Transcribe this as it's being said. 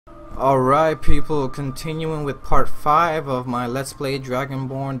Alright people, continuing with part 5 of my Let's Play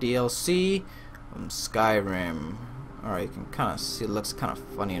Dragonborn DLC from Skyrim. Alright, you can kind of see it looks kind of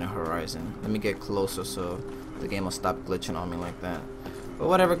funny in the horizon. Let me get closer so the game will stop glitching on me like that. But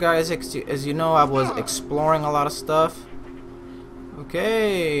whatever guys, as you know, I was exploring a lot of stuff.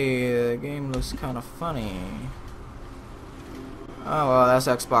 Okay, the game looks kind of funny. Oh well, that's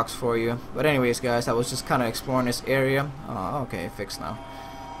Xbox for you. But anyways guys, I was just kind of exploring this area. Oh, okay, fixed now.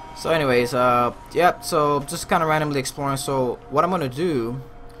 So anyways, yep, so just kind of randomly exploring. So what I'm gonna do,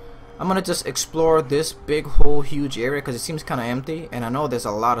 I'm gonna just explore this big whole huge area because it seems kind of empty, and I know there's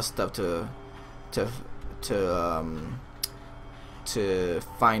a lot of stuff to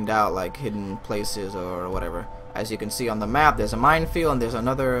find out, like hidden places or whatever. As you can see on the map, there's a minefield and there's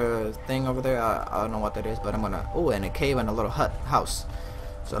another thing over there. I don't know what that is, but I'm gonna, oh, and a cave and a little house.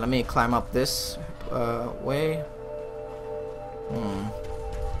 So let me climb up this way.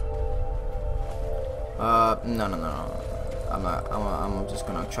 No. I'm just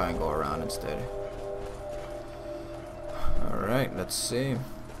gonna try and go around instead. Alright, let's see.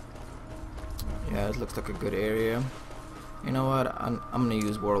 Yeah, it looks like a good area. You know what? I'm gonna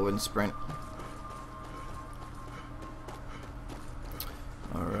use Whirlwind Sprint.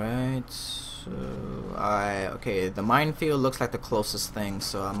 Alright, so okay, the minefield looks like the closest thing,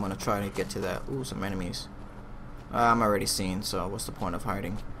 so I'm gonna try to get to that. Ooh, some enemies. I'm already seen, so what's the point of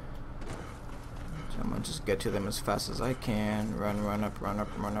hiding? So I'm gonna just get to them as fast as I can. Run up.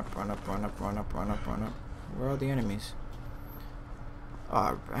 Where are the enemies?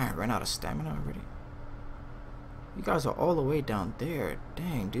 Oh, I ran out of stamina already. You guys are all the way down there.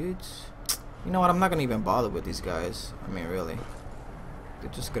 Dang, dudes. You know what? I'm not gonna even bother with these guys. I mean, really. They're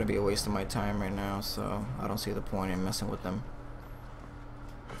just gonna be a waste of my time right now, so I don't see the point in messing with them.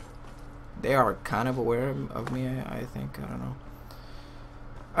 They are kind of aware of me, I think. I don't know.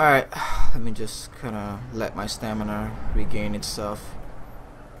 Alright, let me just kind of let my stamina regain itself.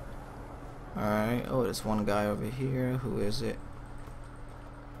 Alright, oh, there's one guy over here. Who is it?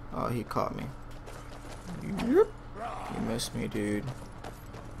 Oh, he caught me. Yep. You missed me, dude.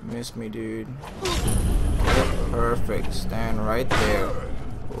 You missed me, dude. Yep, perfect. Stand right there.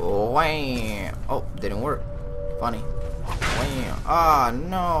 Wham! Oh, didn't work. Funny. Wham! Ah,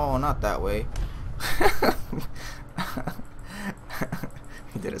 no, not that way.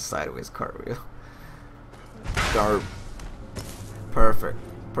 He did a sideways cartwheel. Derp. Perfect.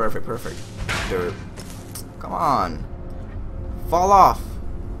 Derp. Come on. Fall off.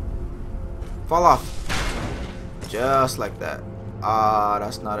 Just like that. Ah,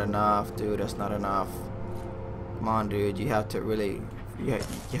 that's not enough, dude. That's not enough. Come on, dude. You have to really, you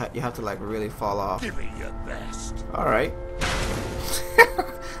have to like really fall off. Give me your best. All right.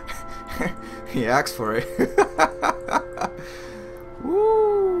 He asked for it.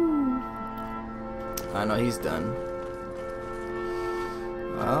 Woo! I know he's done.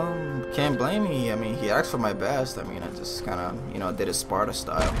 Can't blame me. I mean, he asked for my best. I mean, I just kind of, you know, did a Sparta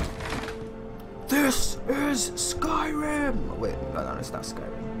style. This is Skyrim! Wait, no, it's not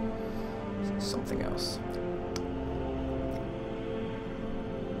Skyrim. It's something else.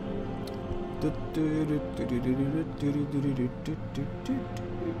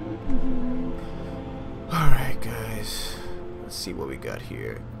 Alright, guys. Let's see what we got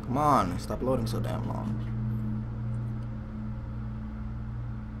here. Come on, stop loading so damn long.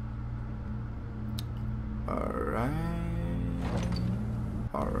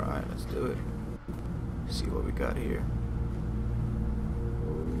 Alright, let's do it. See what we got here.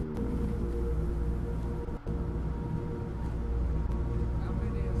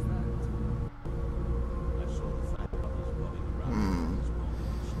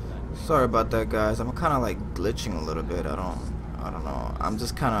 Sorry about that, guys. I'm kind of like glitching a little bit. I don't know. I'm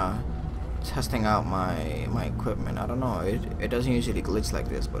just kind of testing out my equipment. I don't know. It doesn't usually glitch like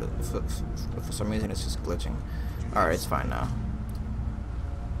this, but for some reason it's just glitching. All right, it's fine now.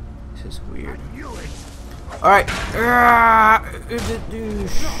 This is weird. All right.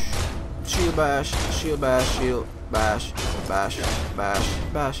 Shield bash.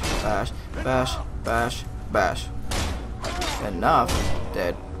 Enough.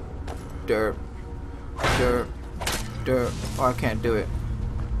 Dead. Derp. Oh, I can't do it.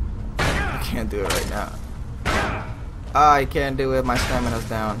 I can't do it right now. I can't do it. My stamina's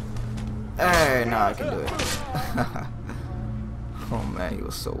down. Hey, now I can do it. Oh man, he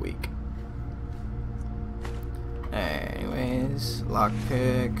was so weak. Anyways,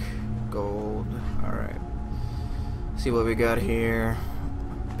 lockpick, gold. Alright. See what we got here.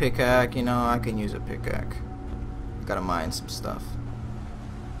 Pickaxe, you know, I can use a pickaxe. Gotta mine some stuff.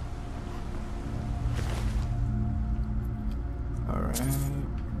 Alright.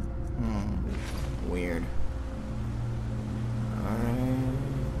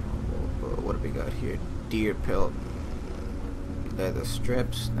 deer pelt, leather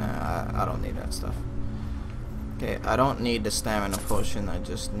strips. Nah, I don't need that stuff. Okay, I don't need the stamina potion. I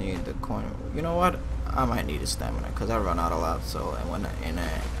just need the coin. You know what? I might need a stamina because I run out a lot. So, and when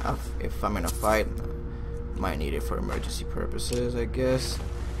if I'm in a fight, might need it for emergency purposes, I guess.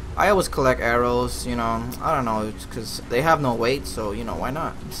 I always collect arrows. You know, I don't know, because they have no weight. So you know, why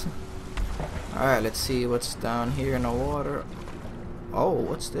not? All right, let's see what's down here in the water. Oh,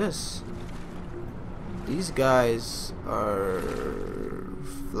 what's this? These guys are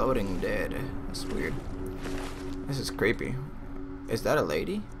floating dead. That's weird. This is creepy. Is that a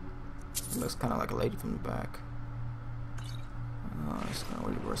lady? It looks kind of like a lady from the back. Oh, it's not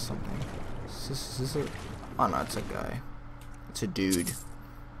really worth something. Is this a... Oh no, it's a guy. It's a dude.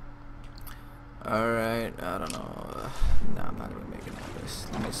 Alright, I don't know. Nah, I'm not gonna make it like this.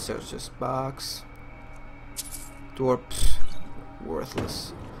 Let me search this box. Door,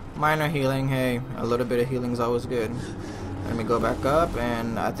 worthless. Minor healing, hey, a little bit of healing is always good. Let me go back up,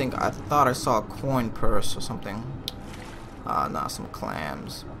 and I thought I saw a coin purse or something. Nah, some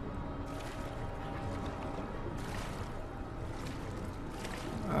clams.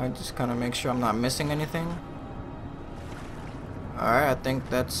 Alright, just kind of make sure I'm not missing anything. Alright, I think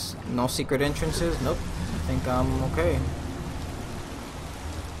that's no secret entrances. Nope, I think I'm okay.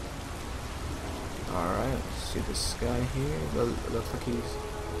 Alright, see this guy here? Looks like he's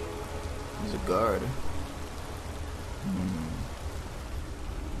a guard.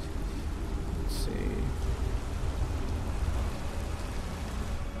 Let's see.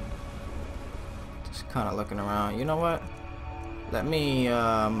 Just kind of looking around. You know what? Let me,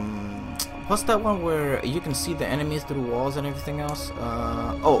 what's that one where you can see the enemies through walls and everything else?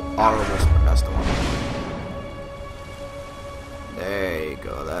 Oh, Auto Whisper, that's the one. There you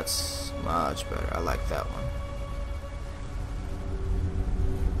go, that's much better. I like that one.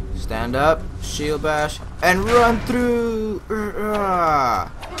 Stand up, shield bash, and run through!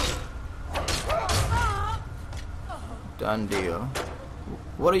 Done deal.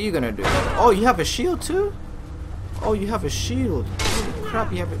 What are you gonna do? Oh, you have a shield too? Oh, you have a shield. Holy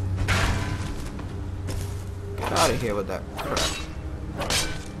crap, you have it. Get out of here with that crap.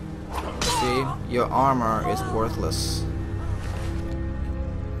 See, your armor is worthless.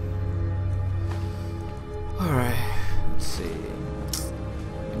 Alright, let's see.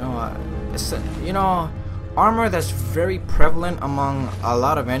 You know what? Armor that's very prevalent among a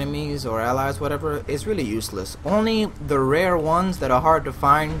lot of enemies or allies, whatever, is really useless. Only the rare ones that are hard to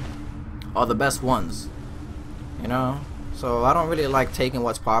find are the best ones. You know, so I don't really like taking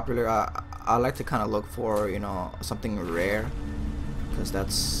what's popular. I like to kind of look for, you know, something rare, because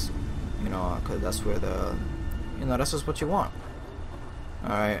that's, you know, because that's where the, you know, that's just what you want.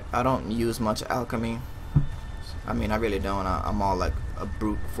 Alright, I don't use much alchemy. I mean, I really don't. I'm all like a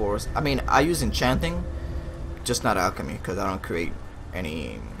brute force. I mean, I use enchanting, just not alchemy, because I don't create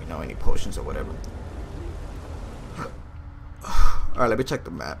any, you know, any potions or whatever. Alright, let me check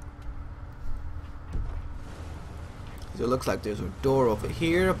the map. So it looks like there's a door over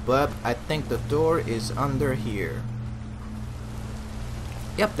here, but I think the door is under here.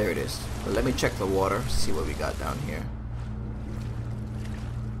 Yep, there it is. But let me check the water, see what we got down here.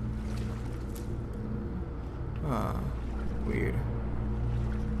 Huh, weird.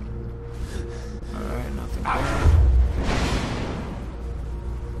 Alright, nothing there.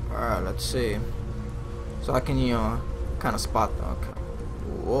 Alright, let's see. So I can, you know, kind of spot them. Okay.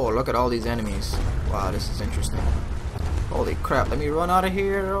 Whoa, look at all these enemies. Wow, this is interesting. Holy crap, let me run out of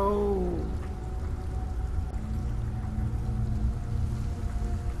here. Oh.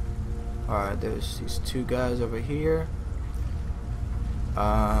 Alright, there's these two guys over here.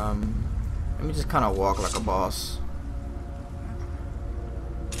 Let me just kind of walk like a boss.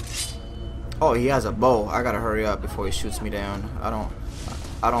 Oh, he has a bow. I gotta hurry up before he shoots me down. I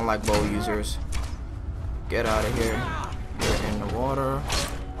don't like bow users. Get out of here. You're in the water.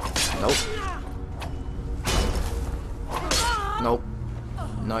 Nope. Nope.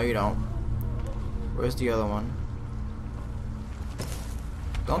 No, you don't. Where's the other one?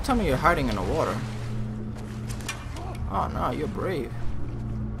 Don't tell me you're hiding in the water. Oh no, you're brave.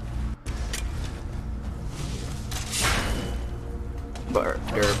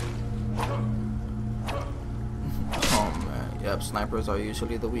 Derp. Oh man, yep, snipers are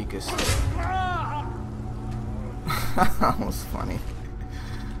usually the weakest. That was funny.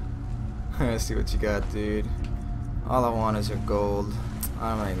 Let's see what you got, dude. All I want is your gold.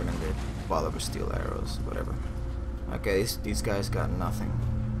 I'm not even gonna bother with steel arrows, whatever. Okay, these guys got nothing.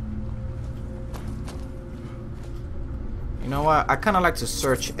 You know what? I kind of like to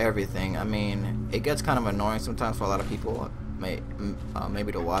search everything. I mean, it gets kind of annoying sometimes for a lot of people,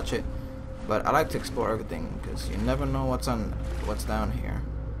 maybe to watch it. But I like to explore everything because you never know what's down here.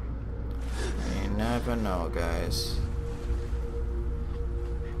 You never know, guys.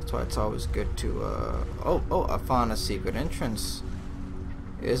 That's why it's always good to oh, I found a secret entrance.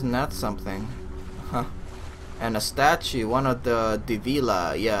 Isn't that something? Huh. And a statue, one of the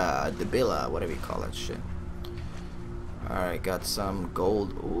Divila, yeah, Divila, whatever you call that shit. Alright, got some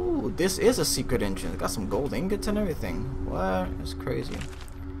gold. Ooh, this is a secret entrance. Got some gold ingots and everything. What? That's crazy.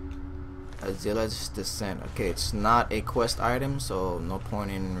 Azila's Descent. Okay, it's not a quest item, so no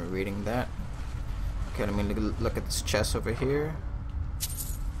point in reading that. Okay, let me look at this chest over here.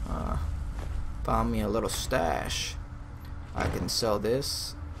 Found me a little stash. I can sell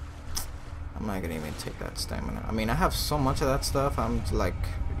this. I'm not gonna even take that stamina. I mean, I have so much of that stuff. I'm like,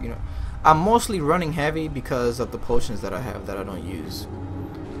 you know, I'm mostly running heavy because of the potions that I have that I don't use.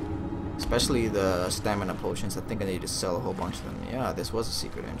 Especially the stamina potions. I think I need to sell a whole bunch of them. Yeah, this was a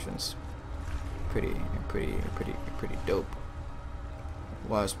secret entrance. Pretty dope.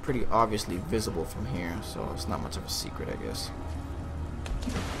 Well, it's pretty obviously visible from here, so it's not much of a secret, I guess.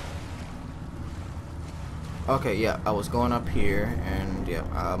 Okay, yeah, I was going up here, and yeah,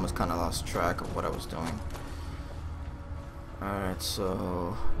 I almost kind of lost track of what I was doing. Alright,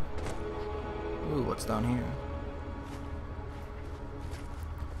 so... Ooh, what's down here?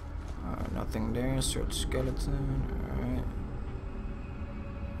 Nothing there. Search skeleton.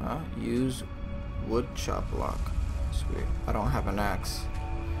 Alright. Use wood chop block. Sweet. I don't have an axe.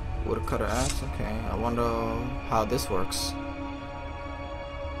 Woodcutter axe? Okay. I wonder how this works.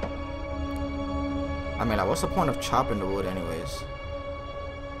 I mean, like, what's the point of chopping the wood anyways?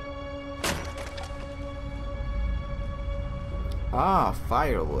 Ah,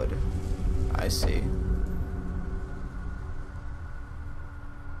 firewood. I see.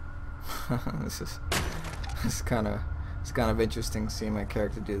 It's kind of interesting seeing my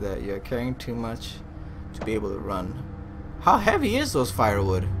character do that. You're carrying too much to be able to run. How heavy is those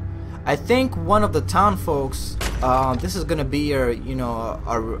firewood? I think one of the town folks, this is gonna be your, you know,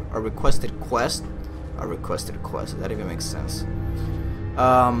 a requested quest. A requested quest. That even makes sense.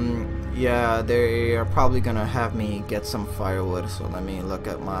 Yeah, they are probably gonna have me get some firewood. So let me look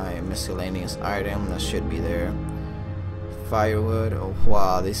at my miscellaneous item. That should be there. Firewood. Oh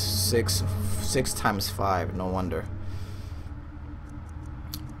wow, this 6 times 5. No wonder.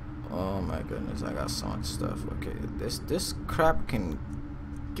 Oh my goodness, I got so much stuff. Okay, this crap can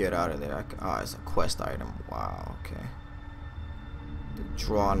get out of there. Oh, it's a quest item. Wow. Okay. The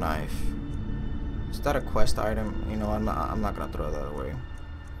draw knife. Is that a quest item? You know, I'm not gonna throw that away.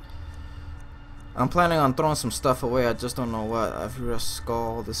 I'm planning on throwing some stuff away. I just don't know what. I've read a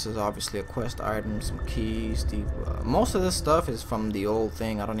skull. This is obviously a quest item. Some keys. Most of this stuff is from the old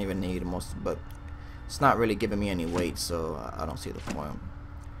thing. I don't even need most, but it's not really giving me any weight, so I don't see the point.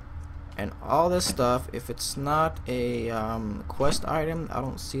 And all this stuff, if it's not a quest item, I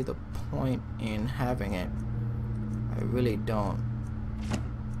don't see the point in having it. I really don't.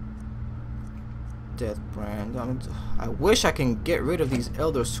 Death brand. I wish I can get rid of these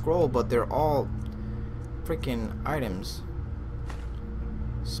Elder Scroll, but they're all freaking items.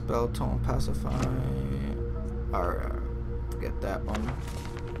 Spell tome pacify. Or forget that one.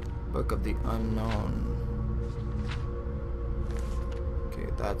 Book of the Unknown. Okay,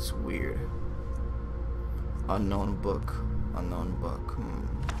 that's weird. Unknown book. Unknown book.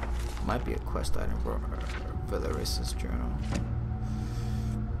 Might be a quest item for Velaris's journal.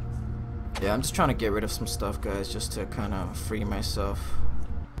 Yeah, I'm just trying to get rid of some stuff, guys, just to kind of free myself.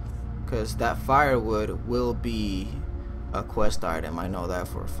 Because that firewood will be a quest item. I know that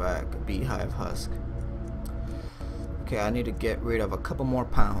for a fact. Beehive husk. Okay, I need to get rid of a couple more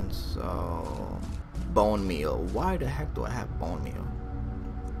pounds. So, bone meal. Why the heck do I have bone meal?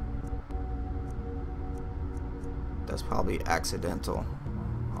 That's probably accidental.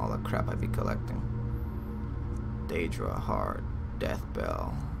 All the crap I'd be collecting. Daedra heart. Death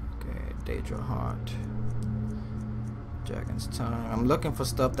bell. Daedra heart. Dragon's tongue. I'm looking for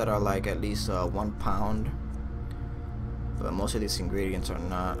stuff that are like at least 1 pound, but most of these ingredients are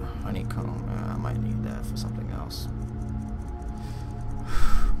not. Honeycomb. I might need that for something else.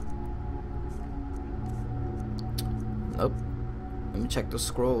 Nope. Let me check the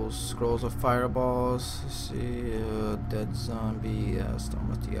scrolls. Scrolls of fireballs. Let's see. Dead zombie. Storm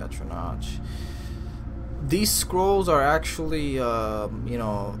of the Atronach. These scrolls are actually, you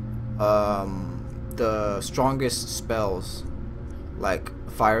know, the strongest spells, like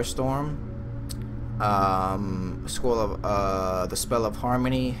Firestorm, Scroll of the Spell of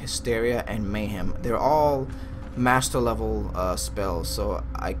Harmony, Hysteria, and Mayhem. They're all master level spells, so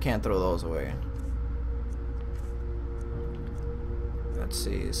I can't throw those away. let's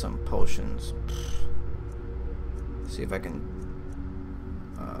see, some potions. See if I can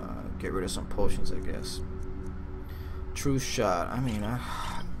get rid of some potions, I guess. True shot. I mean,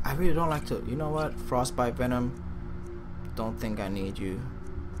 I really don't like to. You know what? Frostbite venom. Don't think I need you.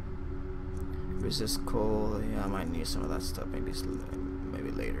 Resist cold. Yeah, I might need some of that stuff. Maybe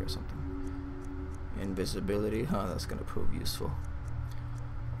later or something. Invisibility. Huh? That's gonna prove useful.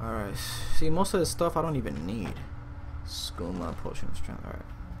 All right. See, most of this stuff I don't even need. Skooma, potion of strength. All right.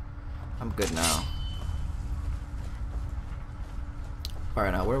 I'm good now. All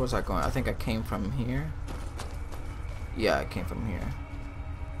right. Now, where was I going? I think I came from here. Yeah, I came from here.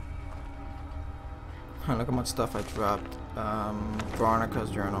 Look how much stuff I dropped. Veronica's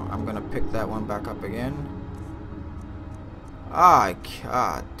journal. I'm gonna pick that one back up again. Ah,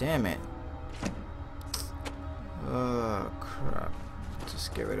 God damn it. Oh, crap.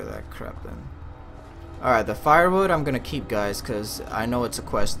 Just get rid of that crap then. Alright, the firewood I'm gonna keep, guys, because I know it's a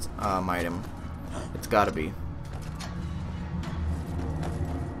quest item. It's gotta be.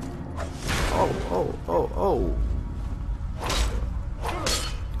 Oh.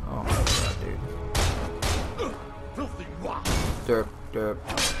 Oh my god, dude. Derp.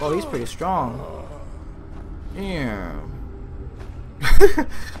 Oh, he's pretty strong. Damn.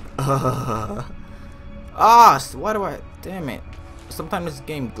 Why do I? Damn it. Sometimes this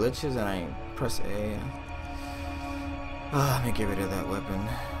game glitches and I press A. Let me get rid of that weapon.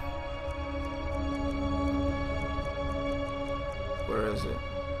 Where is it?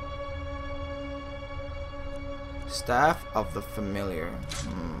 Staff of the Familiar.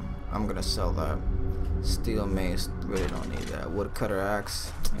 I'm gonna sell that. Steel mace, really don't need that. Woodcutter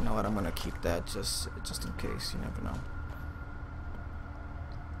axe. You know what? I'm gonna keep that just in case. You never know.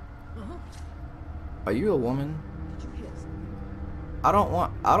 Are you a woman? I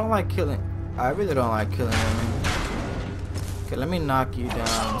don't like killing. I really don't like killing women. Okay, let me knock you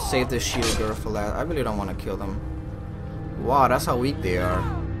down. Save the shield girl for last. I really don't want to kill them. Wow, that's how weak they are.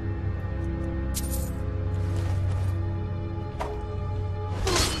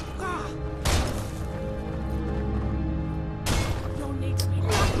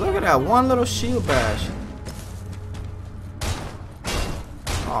 Look at that one little shield bash.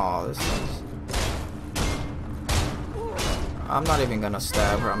 Oh, this is. I'm not even gonna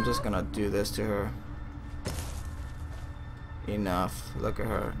stab her. I'm just gonna do this to her. Enough. Look at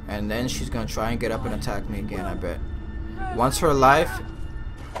her. And then she's gonna try and get up and attack me again, I bet. Once her life.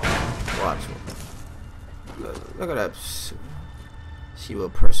 Watch. Look at that. She will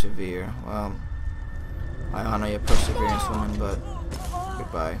persevere. Well, I honor your perseverance, woman, but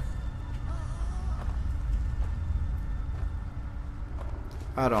goodbye.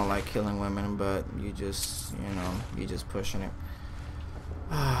 I don't like killing women, but you just, you know, you just pushing it.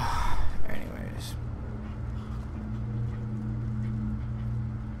 Anyways.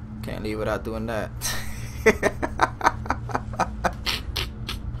 Can't leave without doing that.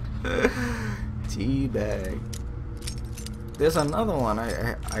 Teabag. There's another one.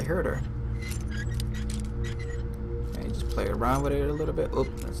 I heard her. And you just play around with it a little bit. Oop,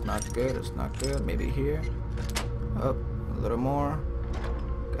 that's not good. It's not good. Maybe here. Up a little more.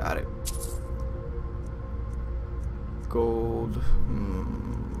 Got it. Gold.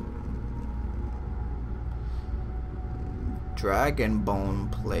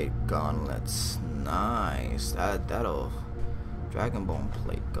 Dragonbone plate gauntlets. Nice. That'll. Dragonbone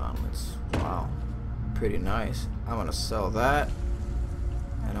plate gauntlets. Wow. Pretty nice. I'm gonna sell that.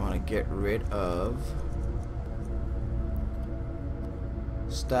 And I'm gonna get rid of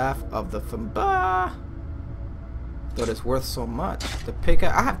Staff of the Famba. But it's worth so much. The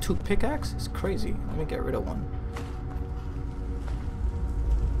pickaxe. I have 2 pickaxes. It's crazy. Let me get rid of one.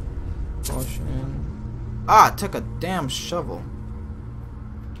 Potion. I took a damn shovel.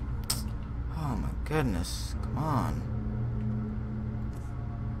 Oh my goodness. Come on.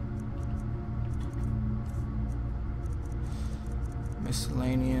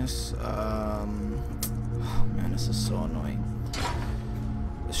 Miscellaneous. Oh man, this is so annoying.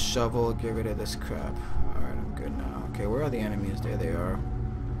 The shovel. Get rid of this crap. Alright, I'm good now. Okay, where are the enemies? There they are.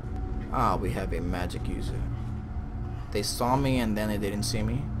 Ah, we have a magic user. They saw me and then they didn't see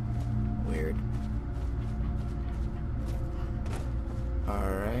me. Weird.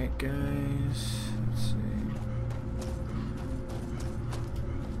 Alright, guys. Let's see.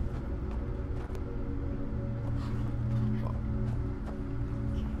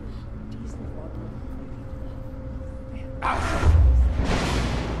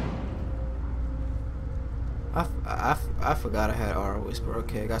 I forgot I had Aura Whisper.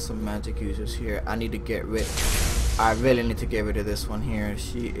 Okay, I got some magic users here. I need to get rid. I really need to get rid of this one here.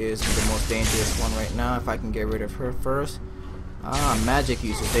 She is the most dangerous one right now. If I can get rid of her first, Ah, magic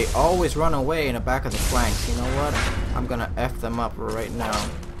users. They always run away in the back of the flanks. You know what? I'm gonna F them up right now.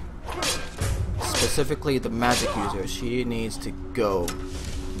 Specifically the magic user. She needs to go.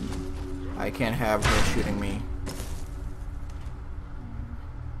 I can't have her shooting me.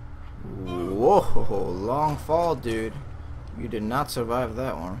 Whoa, long fall, dude. You did not survive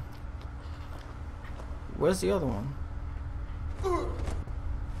that one. Where's the other one?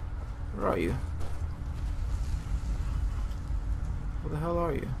 Where are you? Where the hell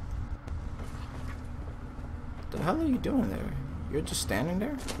are you? What the hell are you doing there? You're just standing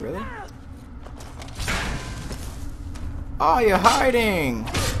there? Really? Oh, you're hiding!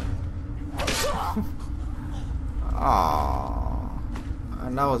 Oh,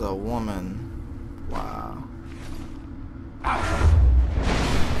 and that was a woman. Wow.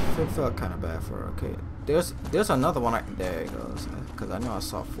 It felt kind of bad for her. Okay, there's another one. There it goes. Because I know I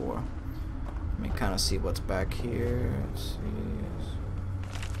saw 4. Let me kind of see what's back here. Let's see.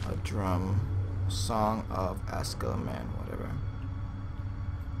 A drum. Song of Askelman, whatever.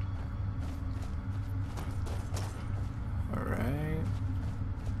 Alright.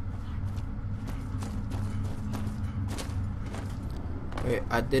 Wait,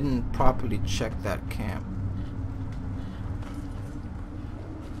 I didn't properly check that camp.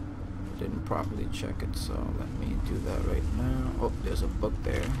 Didn't properly check it, so let me do that right now. Oh, there's a book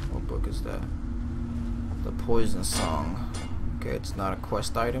there. What book is that? The Poison Song. Okay, it's not a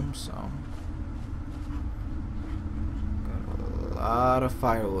quest item, so got a lot of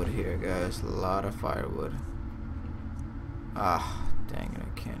firewood here, guys. A lot of firewood. Ah, dang it!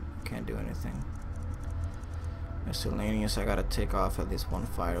 I can't do anything. Miscellaneous. I gotta take off at least 1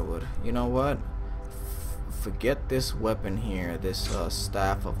 firewood. You know what? Forget this weapon here. This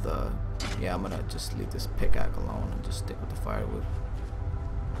staff of the. Yeah, I'm gonna just leave this pickaxe alone and just stick with the firewood.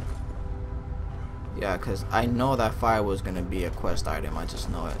 Yeah, cause I know that firewood is gonna be a quest item. I just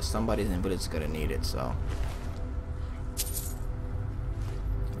know it. Somebody's in village is gonna need it. So.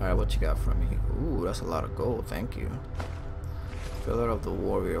 All right, what you got for me? Ooh, that's a lot of gold. Thank you. Pillar of the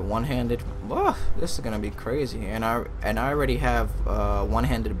Warrior, one-handed. Whoa, this is gonna be crazy, and I already have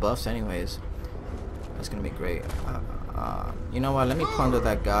one-handed buffs anyways. That's gonna be great. You know what? Let me plunder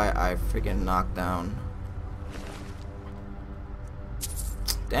that guy I freaking knocked down.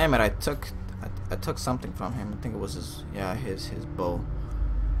 Damn it! I took something from him. I think it was his bow.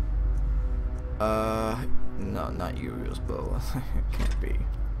 No, not Uriel's bow. It can't be.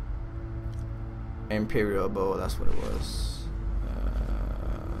 Imperial bow. That's what it was.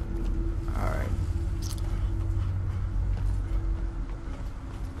 Alright.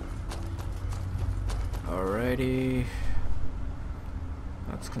 Alrighty.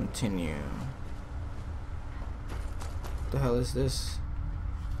 Let's continue. What the hell is this?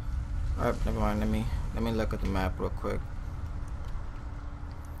 Alright, never mind. Let me look at the map real quick.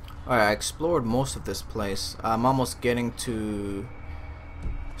 Alright, I explored most of this place. I'm almost getting to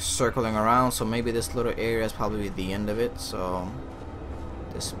circling around, so maybe this little area is probably the end of it. So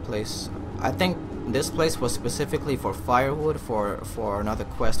this place, I think this place was specifically for firewood for another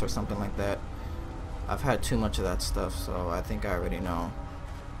quest or something like that. I've had too much of that stuff, so I think I already know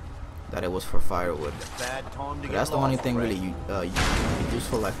that it was for firewood. But that's the only thing really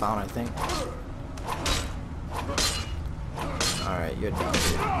useful I found, I think. Alright, you're done,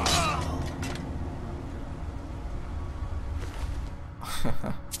 dude.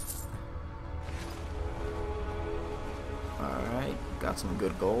 Alright, got some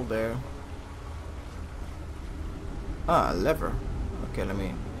good gold there. Ah, a lever. Okay, let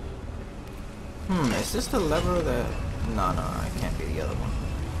me. Is this the lever that. No, it can't be the other one.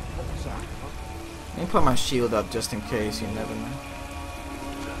 Let me put my shield up just in case, you never know.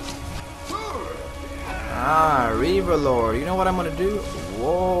 Ah, Reaver Lord. You know what I'm gonna do?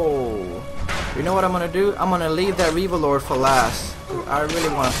 Whoa. You know what I'm gonna do? I'm gonna leave that Reaver Lord for last. I really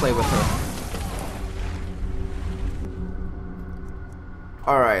wanna play with her.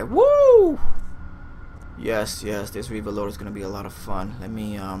 Alright, woo! Yes, this Reaver Lord is gonna be a lot of fun. Let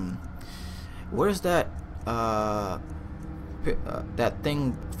me, where's that, that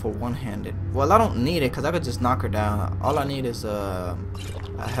thing for one-handed? Well, I don't need it, because I could just knock her down. All I need is, a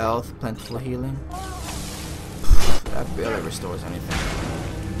health, plentiful healing. That barely restores anything.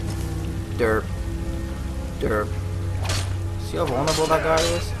 Derp. See how vulnerable that guy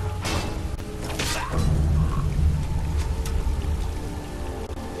is?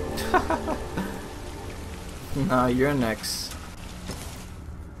 Nah, you're next.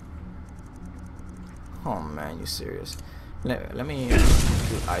 Oh man, you serious? Let me do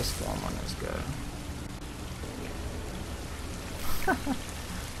ice form on this guy.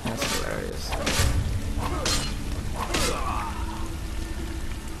 That's hilarious.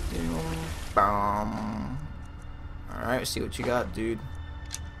 Bam. Alright, see what you got, dude.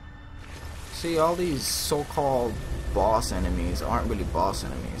 See, all these so-called boss enemies aren't really boss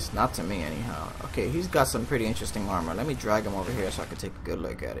enemies. Not to me, anyhow. Okay, he's got some pretty interesting armor. Let me drag him over here so I can take a good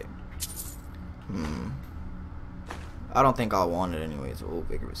look at it. I don't think I'll want it anyways. Oh,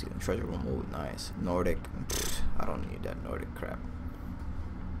 vigorous healing. Treasure room. Oh, nice. Nordic. I don't need that Nordic crap.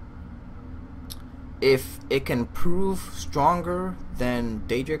 If it can prove stronger than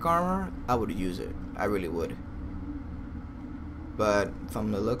Daedric armor, I would use it. I really would. But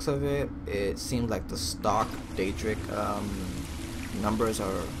from the looks of it, it seems like the stock Daedric numbers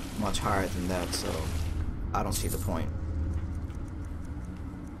are much higher than that, so I don't see the point.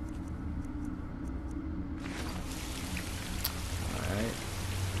 Alright.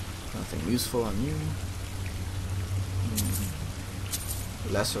 Nothing useful on you.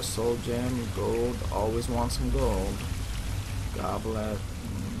 Lesser soul gem, gold, always want some gold. Goblet,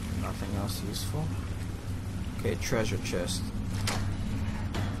 nothing else useful. Okay, treasure chest.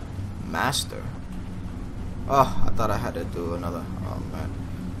 Master. Oh, I thought I had to do another. Oh man.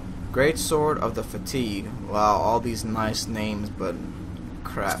 Great sword of the fatigue. Wow, all these nice names, but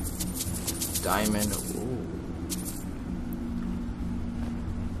crap. Diamond. Ooh.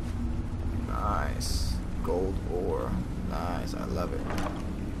 Nice. Gold ore. Nice, I love it.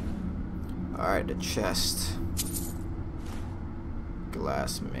 Alright, the chest.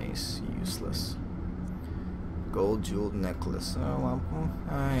 Glass mace, useless. Gold jeweled necklace. Oh, well,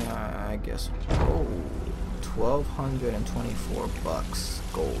 I guess. Oh, 1,224 bucks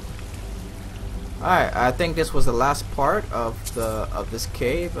gold. Alright, I think this was the last part of this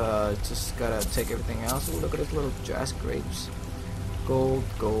cave. Just gotta take everything else. Ooh, look at this little jazz grapes. Gold,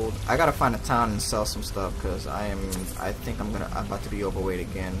 gold. I gotta find a town and sell some stuff because I think I'm about to be overweight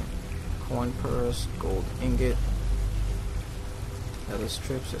again. Coin purse, gold ingot, leather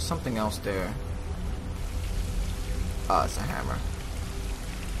strips. There's something else there. Oh, it's a hammer.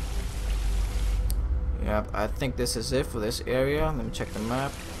 Yep, I think this is it for this area. Let me check the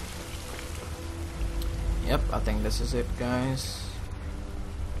map. Yep, I think this is it, guys.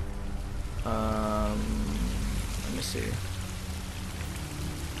 Let me see.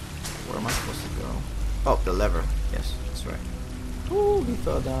 Where am I supposed to go? Oh, the lever. Yes, that's right. Ooh, he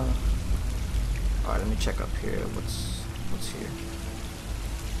fell down. Alright, let me check up here. What's here?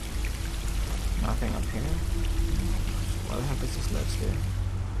 Nothing up here. Why the heck is this ledge there?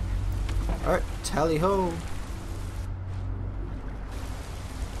 Alright, tally ho!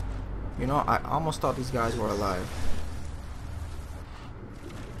 You know, I almost thought these guys were alive.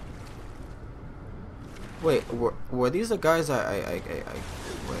 Wait, were these the guys wait,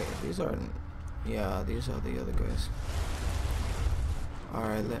 these are, yeah, these are the other guys.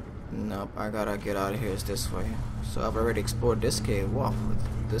 Alright, nope, I gotta get out of here. It's this way. So I've already explored this cave. Wow,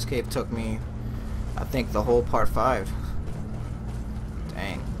 this cave took me, I think, the whole part 5.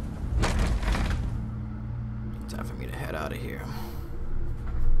 Dang. Time for me to head out of here.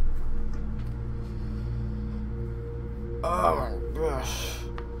 Oh my gosh.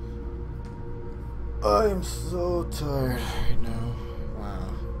 I am so tired right now. Wow.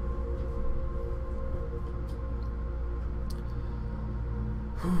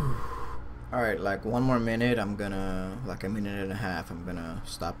 Alright, like one more minute, I'm gonna, like a minute and a half, I'm gonna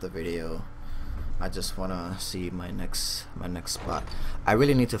stop the video. I just wanna see my next spot. I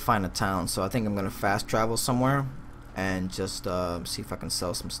really need to find a town, so I think I'm gonna fast travel somewhere and just see if I can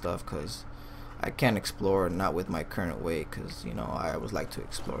sell some stuff, cause I can't explore not with my current weight, cause you know I always like to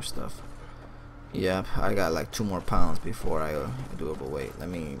explore stuff. Yep, I got like 2 more pounds before I do overweight. Let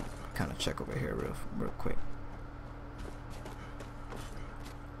me kind of check over here real quick.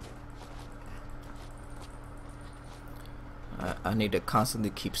 I need to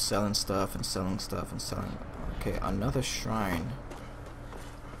constantly keep selling stuff and selling stuff and selling. Okay, another shrine.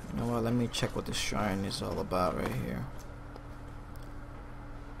 You know what? Let me check what this shrine is all about right here.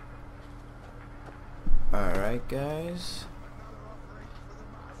 Alright, guys.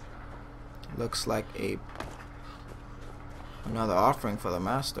 Looks like another offering for the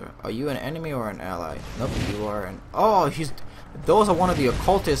master. Are you an enemy or an ally? Nope, you are an. Oh, those are one of the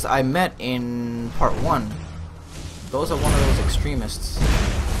occultists I met in part 1. Those are one of those extremists.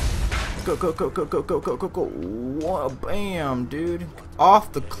 Go, go, go, go, go, go, go, go, go. Whoa, bam, dude.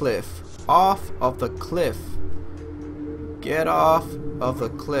 Off the cliff. Off of the cliff. Get off of the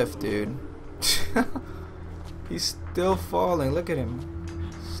cliff, dude. He's still falling. Look at him.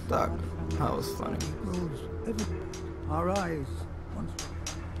 Stuck. That was funny. Our eyes once.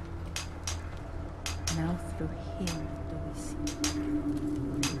 Now through him do we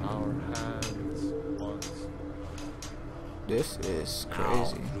see. Our hands once. This is Now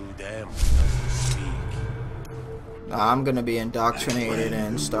crazy. through them does he speak. Nah, I'm gonna be indoctrinated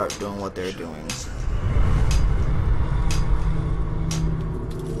and start doing what they're doing.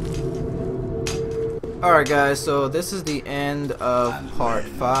 Alright guys, so this is the end of part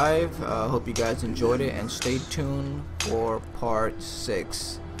 5. Hope you guys enjoyed it and stay tuned for part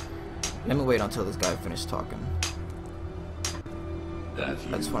 6. Let me wait until this guy finished talking. I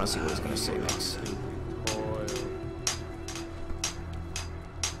just want to see what he's gonna say next.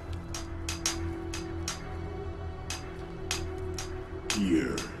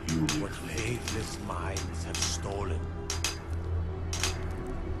 Here, you What faithless minds have stolen.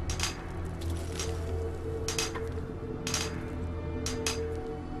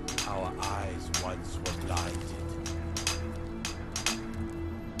 Our eyes once were blinded.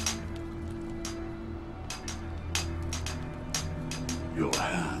 your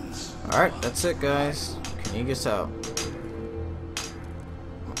hands. Alright, that's it guys. Can you get out?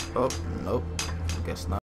 Oh, nope. Guess not.